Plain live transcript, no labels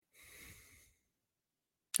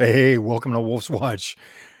Hey, welcome to Wolf's Watch.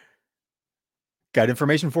 Got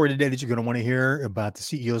information for you today that you're going to want to hear about the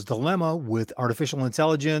CEO's dilemma with artificial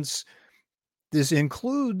intelligence. This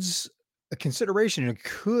includes a consideration.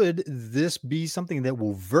 Could this be something that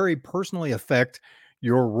will very personally affect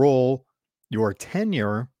your role, your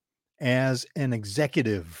tenure as an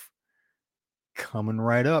executive? Coming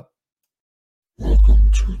right up. Welcome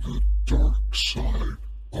to the dark side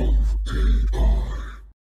of AI.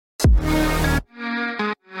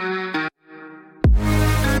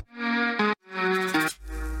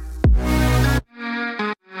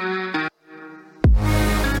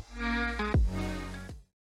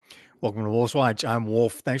 Welcome to Wolf's Watch. I'm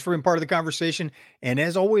Wolf. Thanks for being part of the conversation. And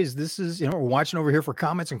as always, this is, we're watching over here for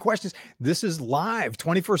comments and questions. This is live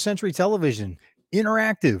 21st century television,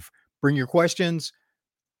 interactive. Bring your questions.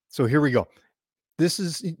 So here we go.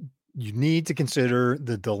 You need to consider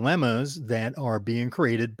the dilemmas that are being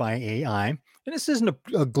created by AI. And this isn't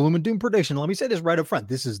a gloom and doom prediction. Let me say this right up front.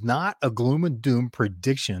 This is not a gloom and doom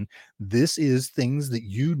prediction. This is things that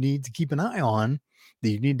you need to keep an eye on, that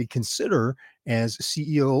you need to consider as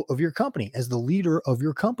CEO of your company, as the leader of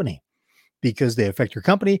your company, because they affect your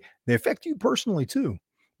company. They affect you personally too.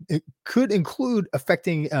 It could include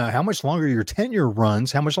affecting how much longer your tenure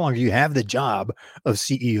runs, how much longer you have the job of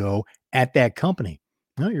CEO at that company.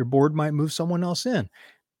 Your board might move someone else in.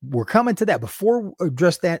 We're coming to that. Before we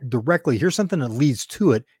address that directly, here's something that leads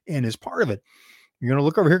to it and is part of it. You're going to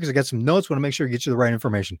look over here because I got some notes. Want to make sure I get you the right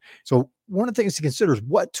information. So one of the things to consider is,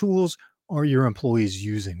 what tools are your employees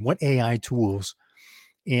using? What AI tools?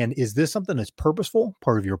 And is this something that's purposeful,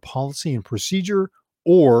 part of your policy and procedure?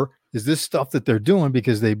 Or is this stuff that they're doing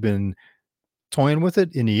because they've been toying with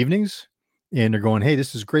it in the evenings and they're going, hey,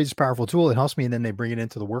 this is great, it's a powerful tool, it helps me, and then they bring it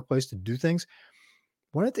into the workplace to do things?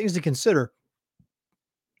 One of the things to consider,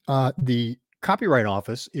 the Copyright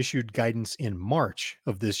Office issued guidance in March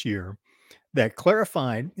of this year that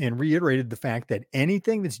clarified and reiterated the fact that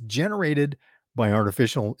anything that's generated by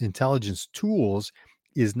artificial intelligence tools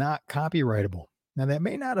is not copyrightable. Now, that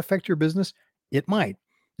may not affect your business. It might.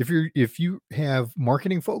 If you have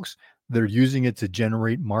marketing folks that are using it to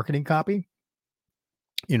generate marketing copy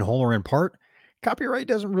in whole or in part, copyright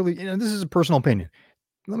doesn't really, this is a personal opinion.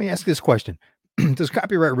 Let me ask this question. Does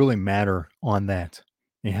copyright really matter on that?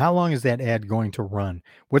 And how long is that ad going to run?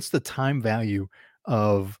 What's the time value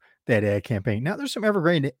of that ad campaign? Now, there's some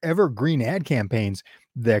evergreen ad campaigns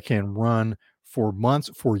that can run for months,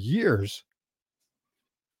 for years.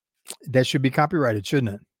 That should be copyrighted,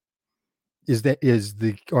 shouldn't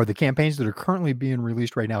it? Are the campaigns that are currently being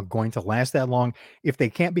released right now going to last that long? If they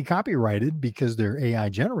can't be copyrighted because they're AI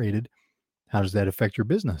generated, how does that affect your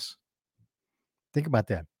business? Think about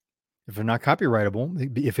that. If they're not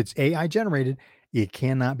copyrightable, if it's AI generated, it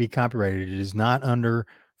cannot be copyrighted. It is not under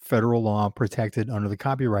federal law protected under the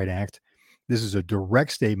Copyright Act. This is a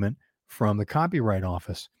direct statement from the Copyright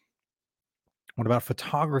Office. What about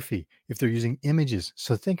photography? If they're using images.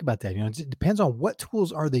 So think about that. It depends on what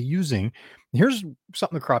tools are they using. Here's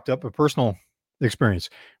something that cropped up, a personal experience.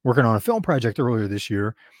 Working on a film project earlier this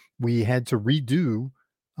year, we had to redo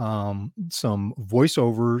some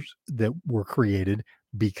voiceovers that were created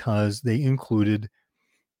because they included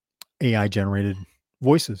AI generated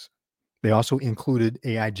voices. They also included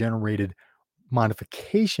AI generated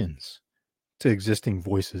modifications to existing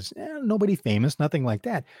voices. Nobody famous, nothing like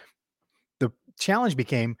that. The challenge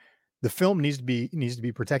became, the film needs to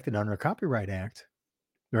be protected under a Copyright Act,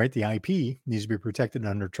 right? The IP needs to be protected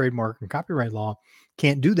under trademark and copyright law.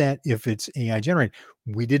 Can't do that if it's AI generated.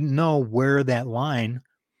 We didn't know where that line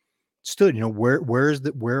stood.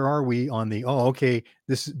 Where are we on the, okay,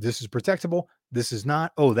 this is protectable, this is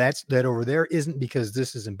not, that over there isn't because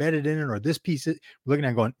this is embedded in it, or this piece we're looking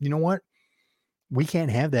at going, you know what, we can't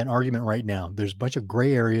have that argument right now. There's a bunch of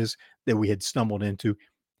gray areas that we had stumbled into,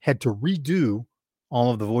 had to redo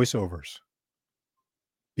all of the voiceovers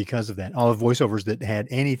because of that. All the voiceovers that had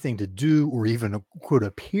anything to do, or even could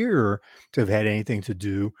appear to have had anything to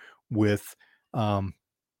do with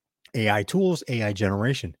AI tools, AI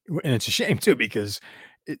generation. And it's a shame too, because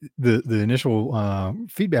the initial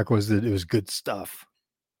feedback was that it was good stuff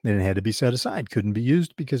and it had to be set aside, couldn't be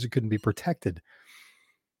used because it couldn't be protected.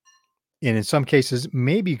 And in some cases,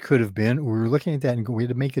 maybe could have been. We were looking at that and we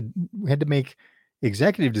had to make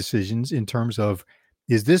executive decisions in terms of,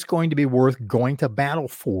 is this going to be worth going to battle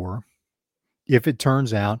for if it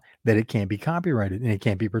turns out that it can't be copyrighted and it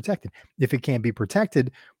can't be protected? If it can't be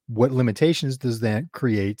protected, what limitations does that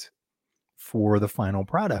create for the final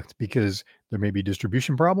product? Because there may be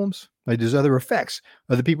distribution problems. Like, there's other effects.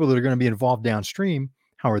 Other people that are going to be involved downstream,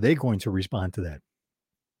 how are they going to respond to that?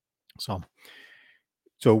 So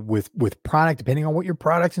So with product, depending on what your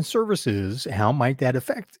product and service is, how might that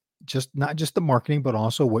affect not just the marketing, but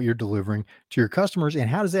also what you're delivering to your customers? And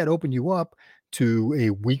how does that open you up to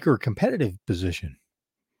a weaker competitive position?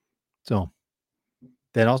 So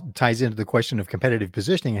that also ties into the question of competitive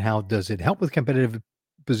positioning and how does it help with competitive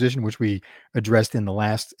position, which we addressed in the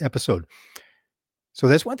last episode. So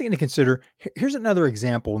that's one thing to consider. Here's another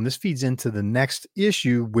example, and this feeds into the next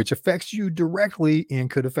issue, which affects you directly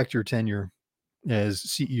and could affect your tenure as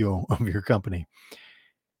CEO of your company,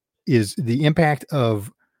 is the impact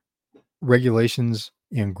of regulations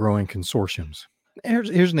and growing consortiums.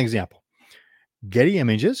 Here's an example. Getty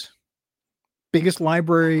Images, biggest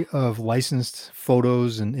library of licensed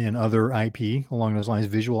photos and other IP along those lines,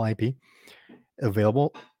 visual IP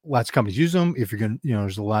available. Lots of companies use them. If you're going to,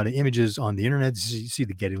 there's a lot of images on the internet. You see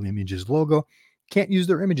the Getty Images logo. Can't use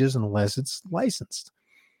their images unless it's licensed.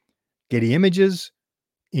 Getty Images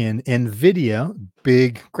in NVIDIA,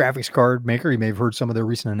 big graphics card maker. You may have heard some of their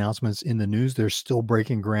recent announcements in the news. They're still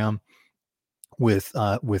breaking ground with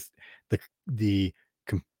the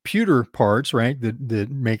computer parts, right? That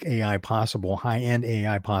make AI possible, high-end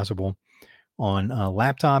AI possible on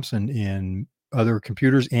laptops and other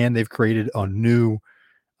computers. And they've created a new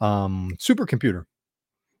supercomputer.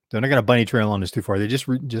 They're not going to bunny trail on this too far. They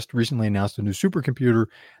just recently announced a new supercomputer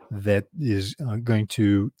that is going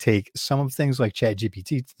to take some of things like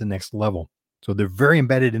ChatGPT to the next level. So they're very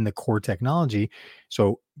embedded in the core technology.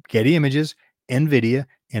 So Getty Images, NVIDIA,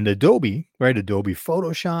 and Adobe, right? Adobe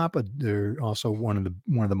Photoshop. They're also one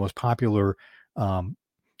of the most popular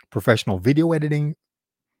professional video editing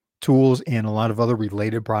tools and a lot of other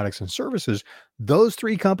related products and services. Those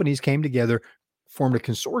three companies came together, formed a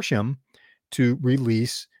consortium to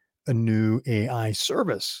release a new AI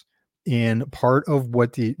service. And part of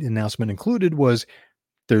what the announcement included was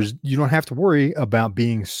you don't have to worry about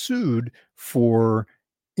being sued for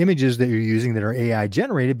images that you're using that are AI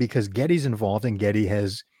generated because Getty's involved and Getty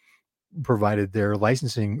has provided their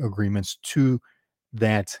licensing agreements to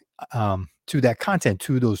that content,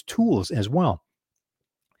 to those tools as well.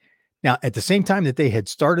 Now, at the same time that they had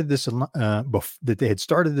started this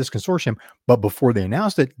consortium, but before they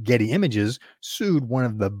announced it, Getty Images sued one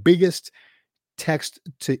of the biggest text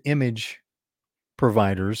to image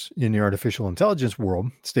providers in the artificial intelligence world,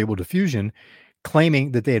 Stable Diffusion,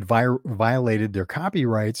 claiming that they had violated their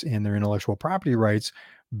copyrights and their intellectual property rights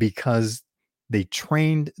because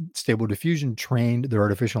Stable Diffusion trained their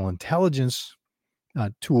artificial intelligence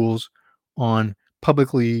tools on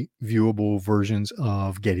publicly viewable versions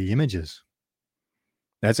of Getty Images.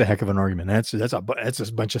 That's a heck of an argument. That's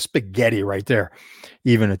a bunch of spaghetti right there,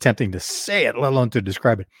 even attempting to say it, let alone to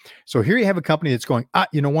describe it. So here you have a company that's going,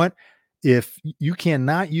 you know what? If you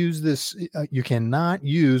cannot use this, you cannot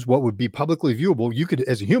use what would be publicly viewable. You could,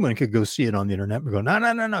 as a human, could go see it on the internet and go,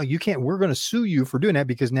 no, you can't. We're going to sue you for doing that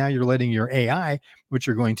because now you're letting your AI, which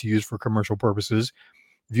you're going to use for commercial purposes,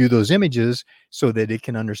 view those images so that it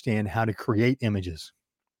can understand how to create images.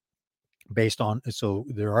 So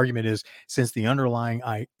their argument is, since the underlying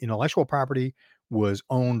intellectual property was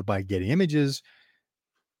owned by Getty Images,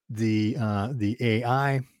 the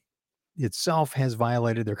AI itself has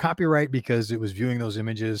violated their copyright because it was viewing those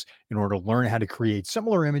images in order to learn how to create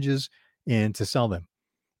similar images and to sell them.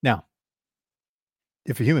 Now,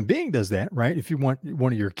 if a human being does that, right? If you want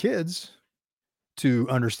one of your kids to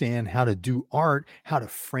understand how to do art, how to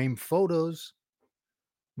frame photos,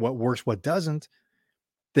 what works, what doesn't,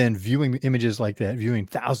 then viewing images like that, viewing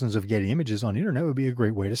thousands of Getty images on the internet would be a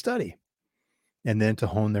great way to study and then to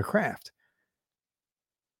hone their craft.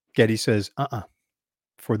 Getty says,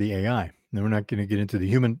 for the AI. Now, we're not going to get into the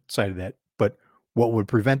human side of that, but what would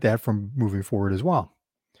prevent that from moving forward as well?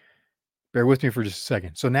 Bear with me for just a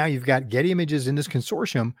second. So now you've got Getty Images in this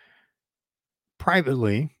consortium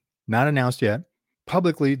privately, not announced yet.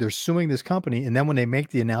 Publicly, they're suing this company. And then when they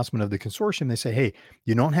make the announcement of the consortium, they say, hey,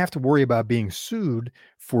 you don't have to worry about being sued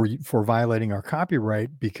for violating our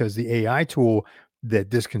copyright because the AI tool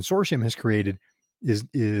that this consortium has created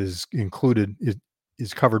is included,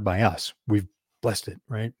 is covered by us. We've blessed it,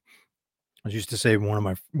 right? I used to say one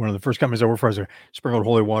of the first companies I worked for, I sprinkled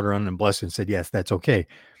holy water on it and blessed it and said, yes, that's okay.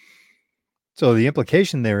 So the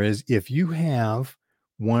implication there is if you have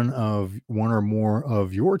one or more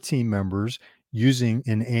of your team members using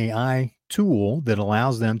an AI tool that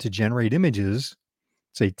allows them to generate images,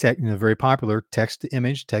 say very popular text to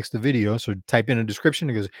image, text to video. So type in a description.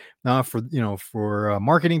 It goes, now for a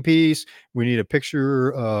marketing piece, we need a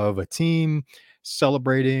picture of a team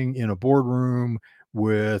celebrating in a boardroom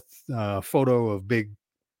with a photo of big,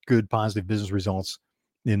 good, positive business results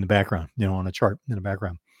in the background, on a chart in the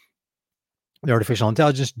background. The artificial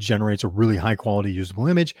intelligence generates a really high quality usable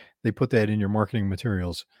image. They put that in your marketing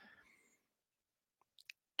materials.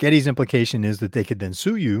 Getty's implication is that they could then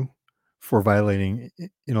sue you for violating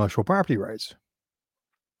intellectual property rights.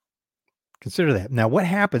 Consider that. Now, what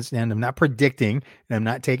happens, and I'm not predicting, and I'm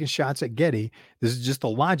not taking shots at Getty. This is just the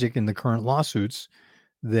logic in the current lawsuits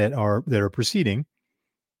that are proceeding.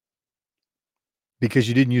 Because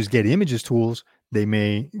you didn't use Getty Images tools,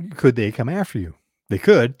 could they come after you? They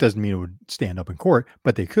could. Doesn't mean it would stand up in court,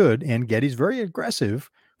 but they could. And Getty's very aggressive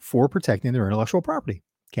for protecting their intellectual property.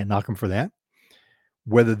 Can't knock them for that.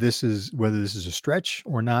 Whether this is a stretch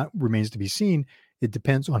or not remains to be seen. It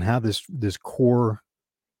depends on how this core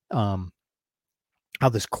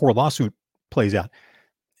lawsuit plays out.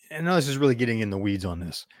 And now this is really getting in the weeds on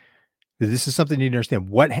this. This is something you need to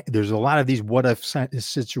understand. There's a lot of these what if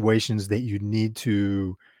situations that you need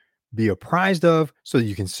to be apprised of so that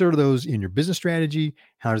you consider those in your business strategy.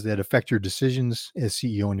 How does that affect your decisions as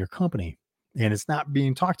CEO in your company? And it's not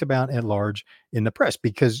being talked about at large in the press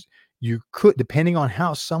because you could, depending on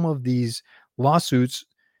how some of these lawsuits,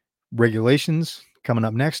 regulations coming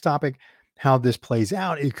up next topic, how this plays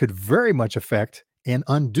out, it could very much affect and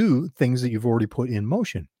undo things that you've already put in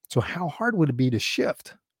motion. So how hard would it be to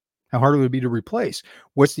shift? How hard would it be to replace?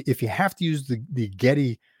 If you have to use the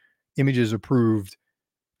Getty Images approved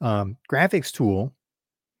graphics tool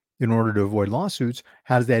in order to avoid lawsuits,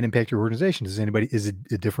 how does that impact your organization? Is it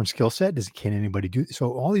a different skill set? Can anybody do?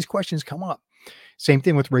 So all these questions come up. Same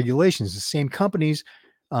thing with regulations. The same companies,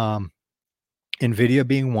 NVIDIA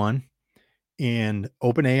being one, and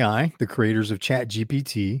OpenAI, the creators of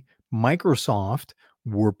ChatGPT, Microsoft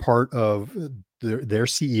were part of their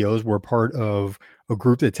CEOs were part of a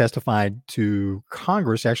group that testified to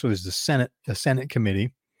Congress. Actually, it was a Senate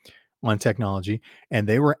committee on technology, and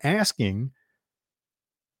they were asking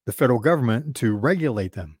the federal government to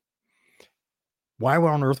regulate them. Why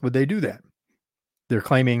on earth would they do that? They're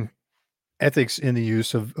claiming ethics in the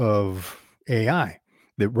use of AI.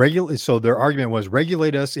 So their argument was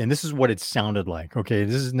regulate us, and this is what it sounded like. Okay,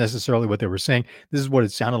 this isn't necessarily what they were saying. This is what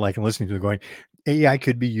it sounded like, and listening to it going, AI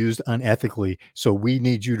could be used unethically, so we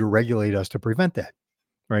need you to regulate us to prevent that.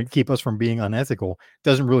 Right, keep us from being unethical.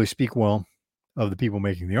 Doesn't really speak well of the people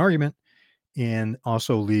making the argument, and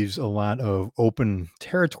also leaves a lot of open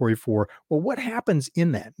territory for, well, what happens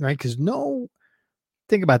in that, right? Because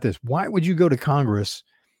think about this. Why would you go to Congress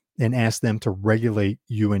and ask them to regulate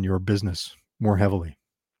you and your business more heavily?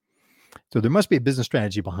 So there must be a business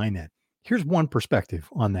strategy behind that. Here's one perspective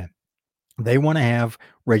on that. They want to have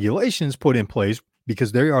regulations put in place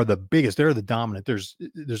because they are the biggest, they're the dominant.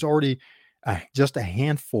 There's already just a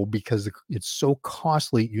handful because it's so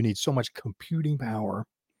costly. You need so much computing power.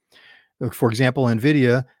 For example,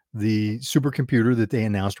 NVIDIA, the supercomputer that they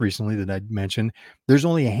announced recently that I mentioned, there's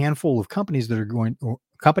only a handful of companies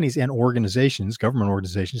companies and organizations, government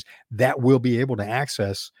organizations, that will be able to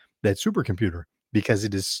access that supercomputer because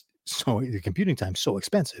the computing time is so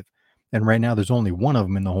expensive. And right now there's only one of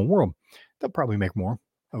them in the whole world. They'll probably make more,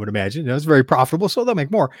 I would imagine. It's very profitable, so they'll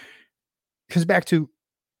make more. Comes back to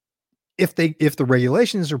if the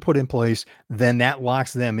regulations are put in place, then that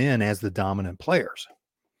locks them in as the dominant players.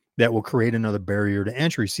 That will create another barrier to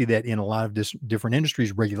entry. See that in a lot of different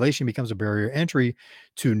industries, regulation becomes a barrier to entry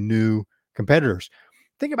to new competitors.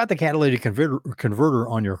 Think about the catalytic converter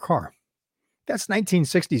on your car. That's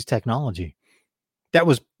 1960s technology. That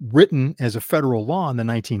was written as a federal law in the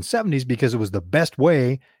 1970s because it was the best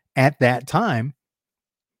way at that time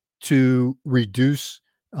to reduce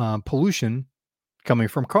pollution coming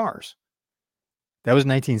from cars. That was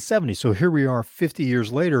 1970. So here we are 50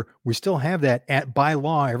 years later. We still have that by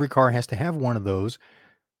law. Every car has to have one of those.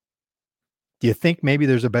 Do you think maybe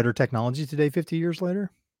there's a better technology today 50 years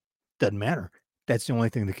later? Doesn't matter. That's the only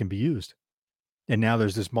thing that can be used. And now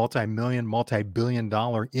there's this multi-billion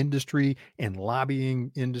dollar industry and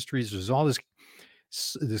lobbying industries. There's all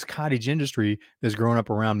this cottage industry that's growing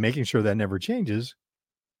up around making sure that never changes.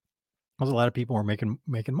 Because a lot of people are making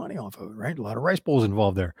money off of it, right? A lot of rice bowls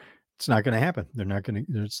involved there. It's not going to happen.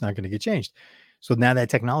 It's not going to get changed. So now that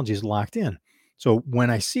technology is locked in. So when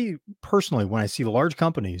I see large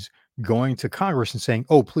companies going to Congress and saying,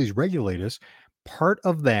 "Oh, please regulate us," part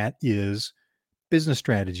of that is business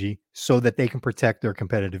strategy so that they can protect their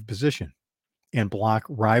competitive position and block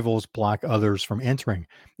others from entering.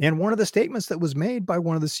 And one of the statements that was made by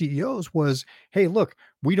one of the CEOs was, "Hey, look,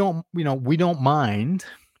 we don't mind."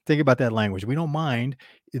 Think about that language. We don't mind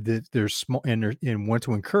that there's small and want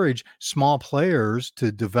to encourage small players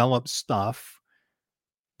to develop stuff.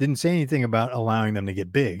 Didn't say anything about allowing them to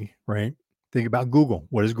get big, right? Think about Google.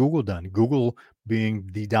 What has Google done? Google being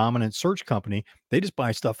the dominant search company, they just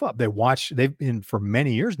buy stuff up. They've been for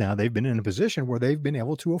many years now, they've been in a position where they've been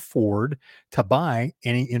able to afford to buy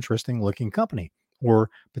any interesting looking company or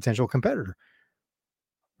potential competitor,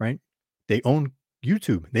 right? They own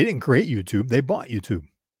YouTube. They didn't create YouTube, they bought YouTube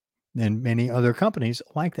and many other companies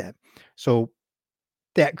like that. So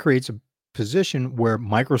that creates a position where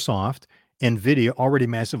Microsoft, Nvidia, already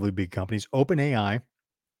massively big companies, OpenAI,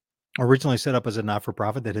 originally set up as a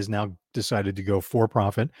not-for-profit that has now decided to go for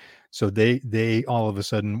profit. So they all of a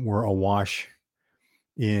sudden were awash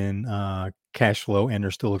in cash flow and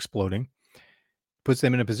they're still exploding. Puts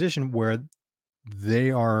them in a position where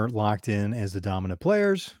they are locked in as the dominant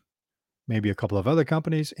players, maybe a couple of other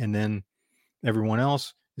companies, and then everyone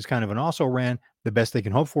else is kind of an also ran. The best they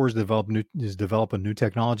can hope for is develop a new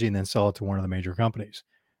technology and then sell it to one of the major companies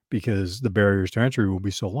because the barriers to entry will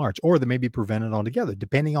be so large, or they may be prevented altogether,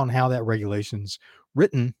 depending on how that regulation's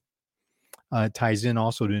written. Ties in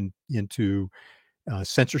also into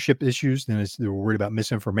censorship issues. Then they're worried about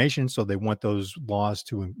misinformation, so they want those laws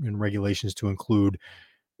and regulations to include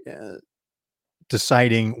uh,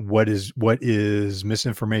 deciding what is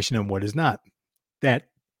misinformation and what is not. That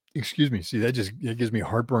excuse me, see, it gives me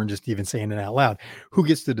heartburn just even saying it out loud. Who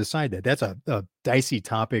gets to decide that? That's a dicey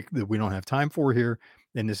topic that we don't have time for here,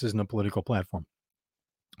 and this isn't a political platform.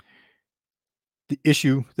 The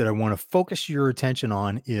issue that I want to focus your attention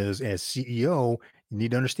on is as CEO, you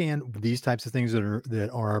need to understand these types of things that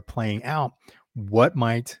are playing out. What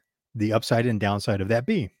might the upside and downside of that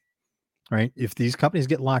be? Right? If these companies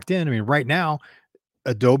get locked in, I mean, right now,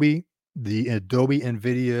 Adobe, the Adobe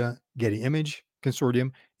NVIDIA Getty Image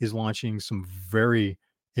Consortium is launching some very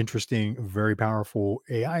interesting, very powerful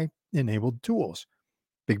AI enabled tools.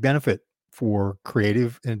 Big benefit for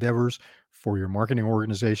creative endeavors, for your marketing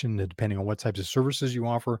organization, depending on what types of services you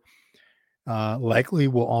offer. Likely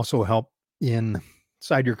will also help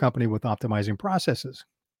inside your company with optimizing processes.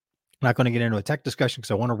 I'm not going to get into a tech discussion because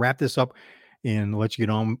I want to wrap this up and let you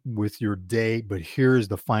get on with your day. But here's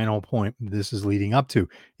the final point this is leading up to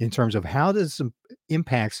in terms of how this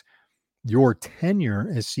impacts your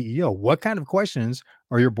tenure as CEO. What kind of questions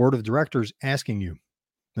are your board of directors asking you?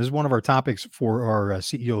 This is one of our topics for our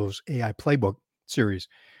CEO's AI Playbook series.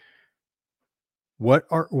 What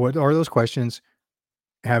are those questions?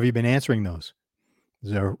 Have you been answering those?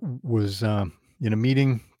 There was in a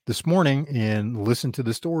meeting this morning and listened to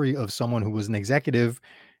the story of someone who was an executive.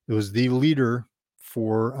 It was the leader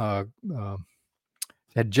for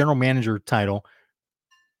had general manager title.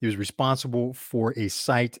 He was responsible for a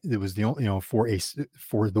site that was the only,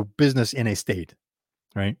 for the business in a state,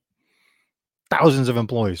 right? Thousands of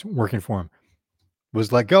employees working for him.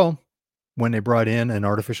 Was let go when they brought in an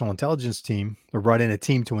artificial intelligence team or brought in a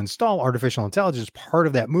team to install artificial intelligence. Part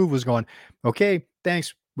of that move was going, okay,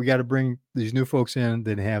 thanks. We got to bring these new folks in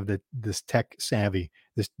that have this tech savvy,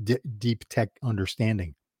 this deep tech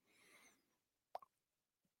understanding.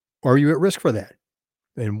 Are you at risk for that?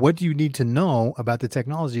 And what do you need to know about the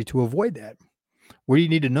technology to avoid that? What do you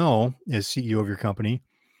need to know as CEO of your company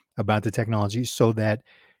about the technology so that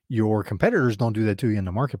your competitors don't do that to you in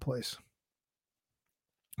the marketplace?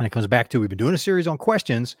 And it comes back to we've been doing a series on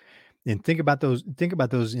questions and think about those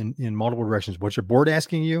in multiple directions. What's your board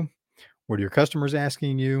asking you? What are your customers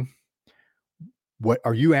asking you? What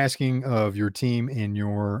are you asking of your team and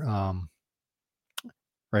your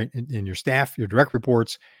right in your staff, your direct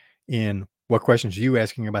reports, and what questions are you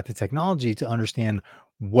asking about the technology to understand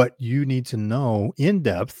what you need to know in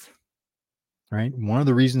depth, right? One of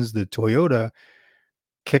the reasons that Toyota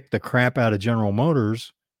kicked the crap out of General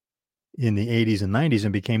Motors in the 80s and 90s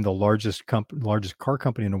and became the largest car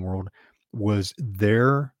company in the world was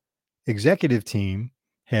their executive team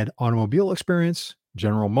had automobile experience.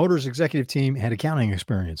 General Motors executive team had accounting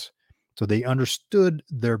experience. So they understood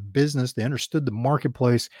their business, they understood the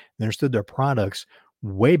marketplace, they understood their products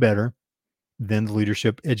way better than the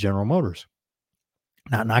leadership at General Motors.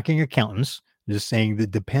 Not knocking accountants, just saying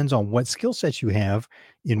that depends on what skill sets you have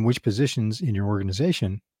in which positions in your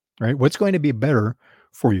organization, right? What's going to be better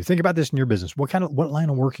for you? Think about this in your business. What line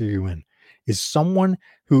of work are you in? Is someone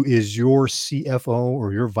who is your CFO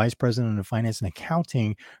or your vice president of finance and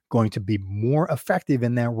accounting going to be more effective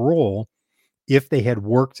in that role if they had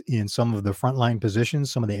worked in some of the frontline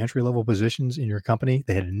positions, some of the entry level positions in your company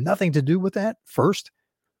that had nothing to do with that first?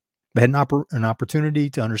 They had an opportunity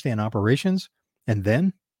to understand operations and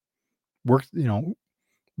then worked,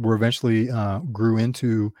 were eventually grew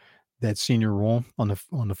into that senior role on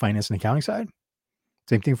the finance and accounting side.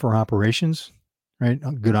 Same thing for operations, right?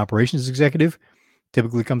 A good operations executive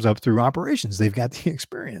typically comes up through operations. They've got the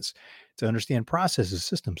experience to understand processes,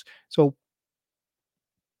 systems. So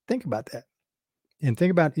think about that. and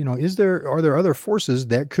think about, are there other forces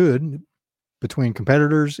that could, between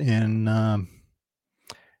competitors and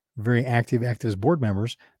very active activist board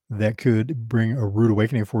members, that could bring a rude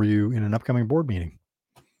awakening for you in an upcoming board meeting.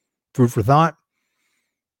 Food for thought.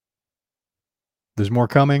 There's more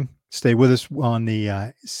coming. Stay with us on the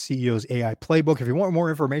CEO's AI Playbook. If you want more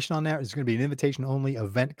information on that, it's going to be an invitation-only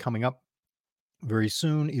event coming up very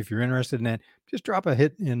soon. If you're interested in that, just drop a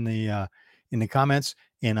hit in the comments,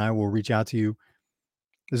 and I will reach out to you.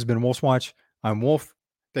 This has been Wolf's Watch. I'm Wolf.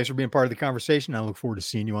 Thanks for being part of the conversation. I look forward to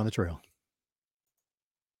seeing you on the trail.